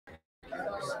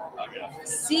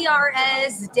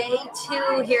CRS Day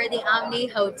 2 here at the Omni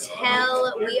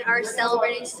Hotel. We are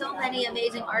celebrating so many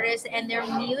amazing artists and their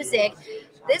music.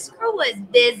 This crew was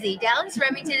busy. Dallas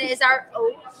Remington is our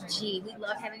OG. We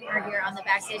love having her here on the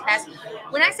Backstage Pass.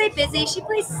 When I say busy, she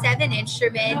plays 7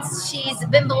 instruments. She's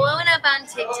been blowing up on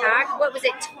TikTok. What was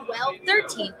it,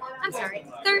 13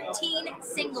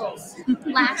 singles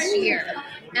last year.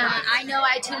 I know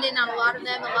I tuned in on a lot of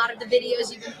them, a lot of the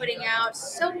videos you've been putting out.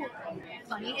 So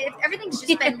funny. Everything's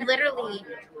just been literally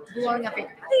blowing up.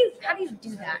 How do you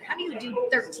do that? How do you do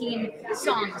 13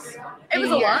 songs? It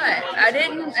was a lot. I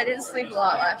didn't sleep a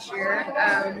lot last year.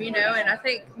 And I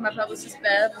think my publicist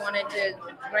Bev wanted to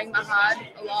bring my hod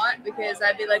a lot because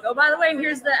I'd be like, oh, by the way,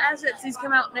 here's the assets. These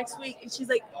come out next week, and she's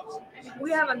like,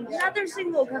 we have another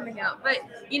single coming out. But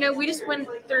we just went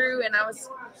through, and I was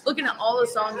looking at all the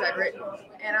songs I'd written,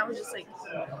 and I was just like,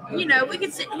 we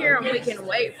could sit here and we can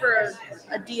wait for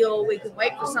a deal. We can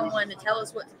wait for someone to tell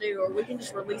us what to do, or we can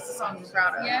just release the songs we're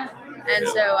proud of. Yeah. And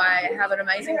so I have an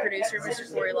amazing producer,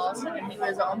 Mr. Corey Lawson, and he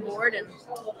was on board. And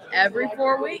every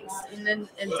 4 weeks, and then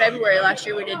in February last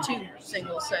year we did 2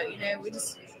 singles. So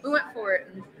we went for it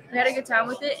and we had a good time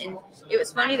with it. And it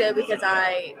was funny though because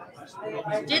I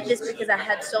did this because I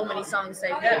had so many songs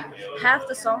saved up. Half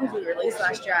the songs we released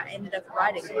last year I ended up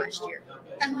writing last year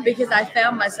because I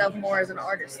found myself more as an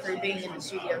artist through being in the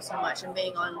studio so much and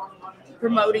being on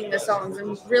promoting the songs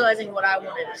and realizing what I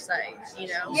wanted to say,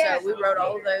 Yeah. So we wrote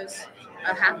all of those,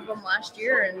 half of them last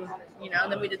year, and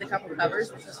then we did the couple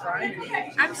covers, which was fun.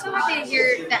 I'm so happy to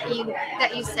hear that you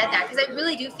said that because I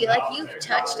really do feel like you've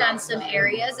touched on some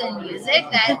areas in music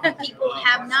that people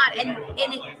have not, and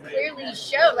it clearly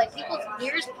showed. Like people's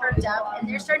ears perked up and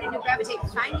they're starting to gravitate,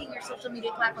 finding your social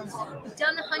media platforms. You've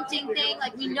done the hunting thing,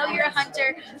 like we know you're a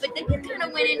hunter, but then you kind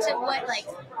of went into what, like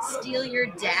steal your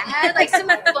dad, like some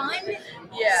fun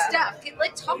stuff.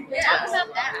 Like talk about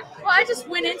that. Well, I just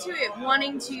went into it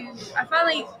wanting to. I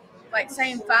finally.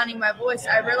 Finding my voice,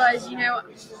 I realized,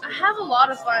 I have a lot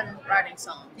of fun writing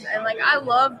songs, and I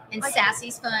love. And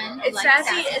sassy's fun.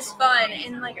 Sassy is fun,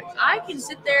 and I can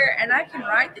sit there and I can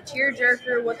write the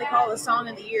tearjerker, what they call the song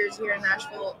of the years here in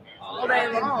Nashville, all day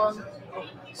long.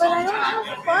 But I don't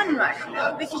have fun writing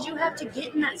them because you have to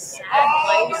get in that sad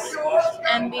place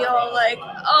and be all like,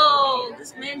 oh,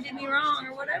 this man did me wrong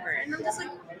or whatever, and I'm just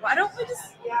like, why don't we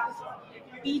just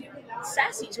be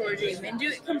sassy towards him and do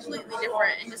it completely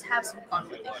different and just have some fun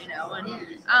with it, and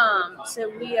so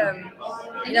we you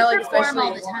perform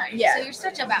all the time, so you're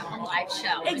such a live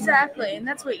show. Exactly, and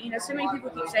that's what so many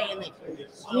people keep saying,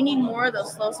 we need more of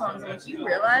those slow songs, and you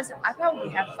realize I probably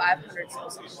have 500 slow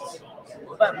songs,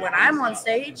 but when I'm on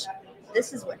stage,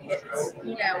 this is what hits.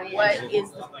 What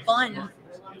is the fun.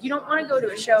 You don't want to go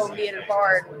to a show and be at a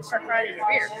bar and start crying in your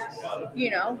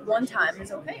beer. One time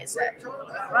is okay. It's that.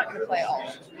 I'm not going to play all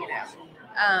of it,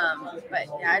 But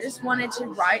I just wanted to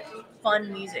write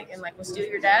fun music. And with Steal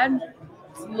Your Dad,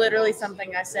 it's literally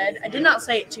something I said. I did not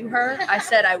say it to her. I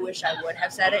said I wish I would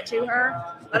have said it to her,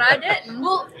 but I didn't.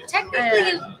 Well,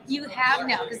 technically you have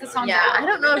now because the song's out. I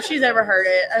don't know if she's ever heard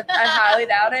it. I highly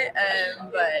doubt it.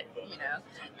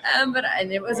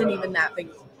 And it wasn't even that big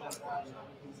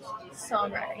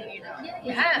songwriting,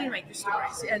 we make the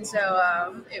stories, and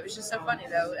so it was just so funny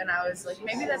though, and I was like,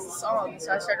 maybe that's the song,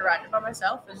 so I started writing it by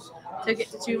myself and took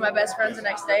it to 2 of my best friends the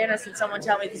next day, and I said, someone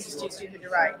tell me this is too stupid to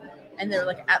write, and they were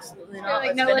like, absolutely not,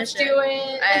 let's do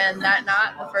it. And that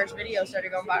night the first video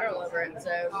started going viral over it, so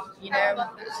it's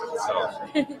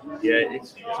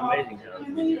amazing how the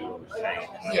video was changed.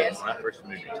 Yes. When I first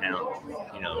moved to town,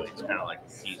 it's kind of like a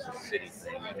piece of city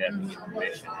thing. You have to get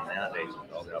permission, and nowadays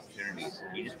with all the opportunities,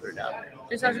 you just put it out there.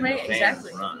 Just social media,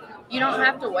 exactly. You don't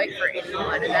have to wait for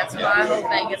anyone, and that's my whole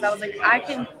thing. Is I was like, I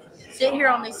can sit here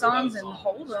on these songs and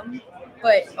hold them,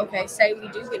 but okay, say we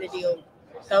do get a deal.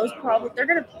 They're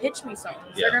going to pitch me songs.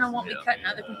 Yeah. They're going to want me cutting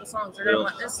other people's songs. They're going to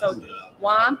want this. So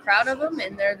while I'm proud of them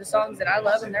and they're the songs that I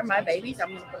love and they're my babies, I'm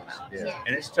going to put them out. Yeah.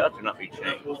 And it's tough to not be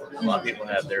changed. A lot of people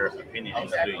have their opinion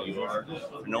of who you are,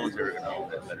 but no one's ever going to know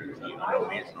that better than you.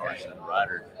 Me as an artist and a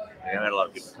writer, I've had a lot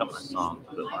of people cut my songs,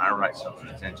 but when I write something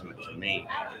that's intimate to me,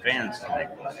 fans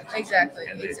connect with it. Exactly.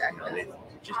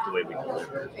 Just the way we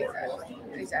deliver.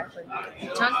 Exactly.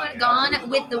 Talk about Gone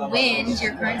with the Wind,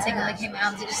 your current single that came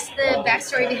out. Just the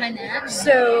backstory behind that.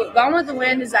 So, Gone with the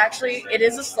Wind is it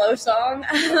is a slow song.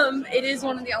 It is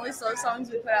one of the only slow songs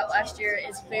we put out last year.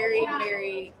 It's very,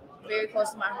 very, very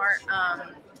close to my heart.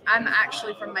 I'm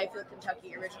actually from Mayfield,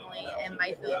 Kentucky originally, and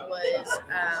Mayfield was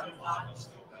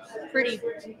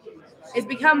it's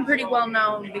become pretty well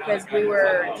known because we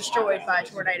were destroyed by a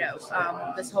tornado.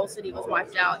 This whole city was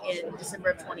wiped out in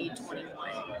December of 2021.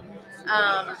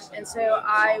 And so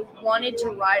I wanted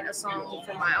to write a song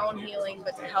for my own healing,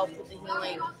 but to help with the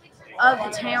healing of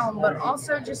the town, but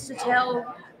also just to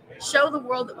show the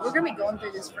world that we're going to be going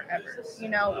through this forever.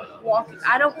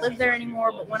 I don't live there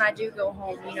anymore, but when I do go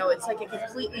home, it's like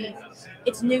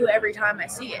it's new every time I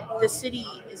see it. The city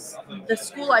is, the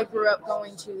school I grew up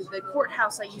going to, the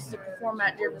courthouse I used to perform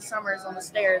at during the summers on the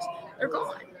stairs, they're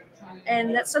gone.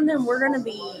 And that's something we're going to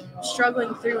be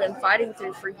struggling through and fighting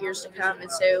through for years to come.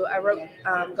 And so I wrote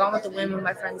Gone with the Wind with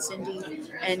my friends Cindy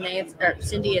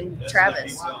and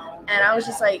Travis. And I was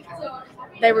just like,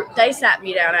 they sat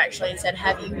me down actually and said,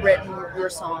 have you written your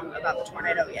song about the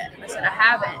tornado yet? And I said, I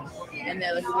haven't. And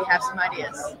they're like, we have some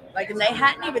ideas. And they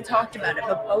hadn't even talked about it,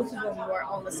 but both of them were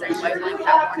on the same wavelength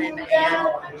that morning.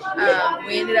 And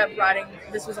we ended up writing,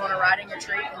 this was on a writing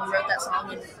retreat, and we wrote that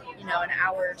song in an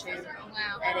hour or two.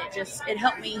 Wow. And it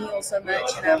helped me heal so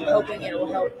much, and I'm hoping it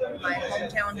will help my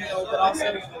hometown heal, but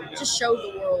also just show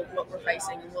the world what we're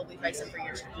facing and will be facing for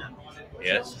years to come.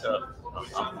 Yes, I'm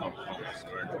from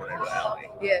Tornado Alley.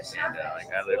 Yes. And I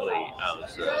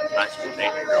was high school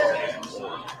dating girl named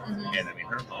Ford. And I mean,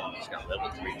 her home just got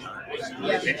leveled 3 times.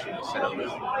 Yeah. And she was set up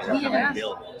Yeah.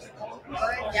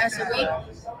 Yeah, so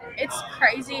it's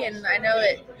crazy, and I know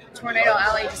that Tornado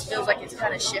Alley just feels like it's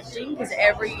kind of shifting because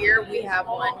every year we have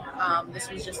one. This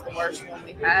was just the worst one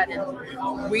we've had, and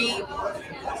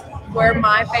where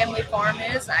my family farm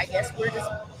is, I guess we're just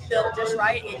built just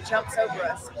right. It jumps over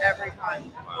us every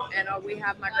time, and we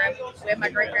have my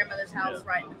great grandmother's house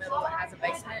right in the middle that has a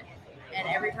basement. And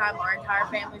every time our entire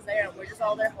family's there, and we're just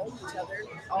all there holding each other.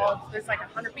 There's like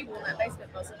 100 people in that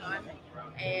basement most of the time,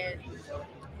 and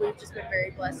we've just been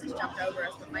very blessed. It's jumped over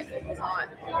us, but Michael was not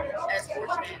as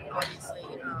fortunate, obviously.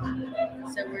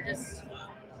 So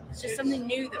it's just something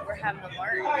new that we're having to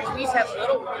learn. Because we used to have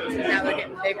little ones, and now they're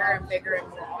getting bigger and bigger and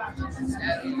more. So,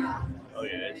 oh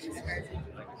yeah, it's just crazy.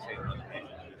 Like I say, another name.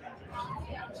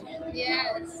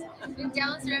 Yes. In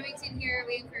Dallas, Remington here,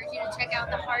 we encourage you to check out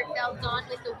the heartfelt Gone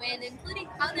with the Wind, including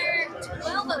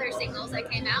 12 other singles that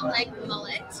came out, like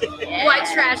Mullet, White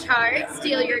Trash Heart,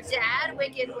 Steal Your Dad,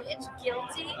 Wicked Witch,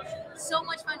 Guilty. So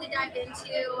much fun to dive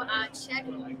into. Check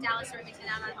Dallas Remington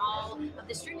out on all of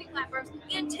the streaming platforms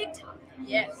and TikTok.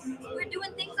 Yes. We're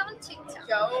doing things on TikTok.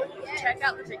 Go check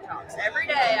out the TikToks. Every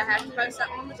day I have to post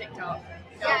something on the TikTok.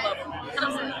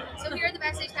 Awesome. So here at the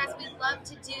Backstage Pass, we love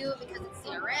to do, because it's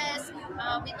CRS,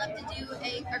 we love to do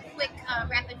a quick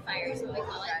rapid fire, is what we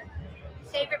call it.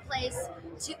 Favorite place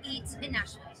to eat in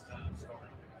Nashville?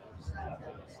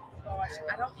 Gosh,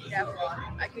 I don't eat out a lot.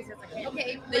 I guess I can't.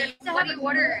 Okay, what do you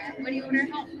order? What do you order at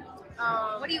home?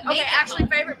 What do you make? Okay, actually,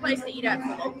 favorite place to eat at is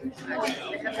the local.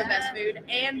 They have the best food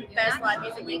and best live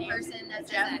music The only venue. person that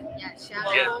says that. Yeah,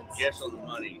 shout out. Yes on the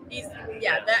money.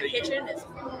 That kitchen is.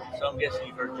 So I'm guessing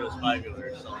you've heard Joe Spiegel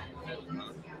or something.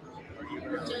 Or you've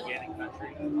heard Organic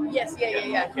Country. Yes,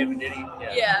 yeah. Kevin Diddy.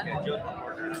 Yeah. Joe's the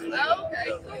partner. Oh, okay,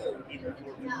 cool. He's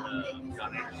recorded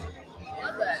John Anderson.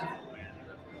 Love that.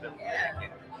 Yeah.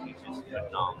 He's just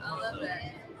phenomenal. I love that.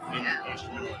 Yeah.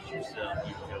 Instrumentalist yourself.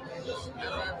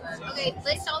 Okay,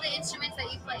 list all the instruments that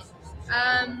you play.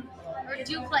 Or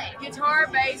do play. Guitar,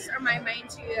 bass are my main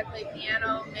two. I play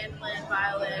piano, mandolin,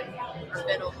 violin, or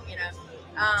fiddle,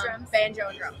 Drums. Banjo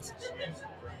and drums.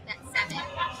 That's 7.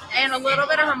 And a little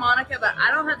bit of harmonica, but I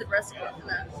don't have the breastplate for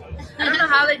that. I don't know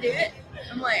how they do it.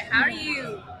 I'm like, how do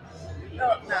you?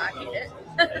 Oh, no, I can't do it.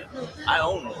 I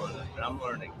own one, but I'm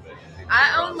learning.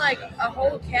 I own like a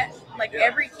whole kit,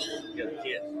 every key. You got a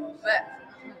kit. But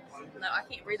no, I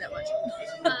can't read that much.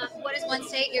 What is one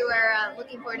state you are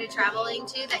looking forward to traveling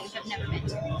to that you have never been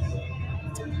to?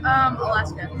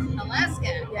 Alaska.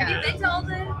 Alaska. Yeah. Have you been to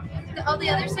all the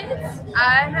other states?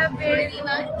 I have been. Pretty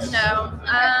much? No.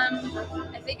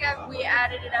 I think we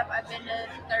added it up. I've been to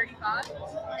 35.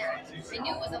 Yeah. I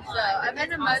knew it was a lot. So I've been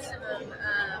to most of them,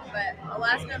 but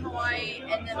Alaska and Hawaii,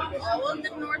 and then all of the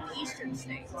northeastern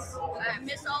states. I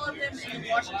missed all of them, and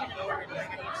Washington and Oregon.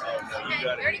 Okay,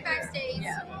 35 states.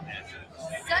 Yeah.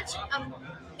 Such a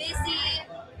busy,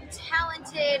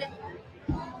 talented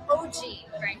OG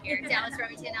right here, Dallas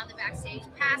Remington on the Backstage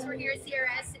Pass. We're here at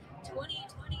CRS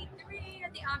 2023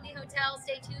 at the Omni Hotel.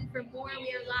 Stay tuned for more.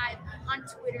 We are live on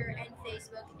Twitter and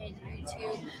Facebook and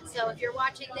YouTube. So if you're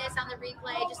watching this on the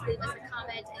replay, just leave us a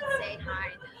comment and say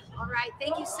hi. All right.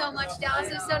 Thank you so much, Dallas.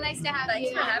 It was so nice to have you.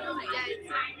 Thanks for having me.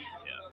 Yes.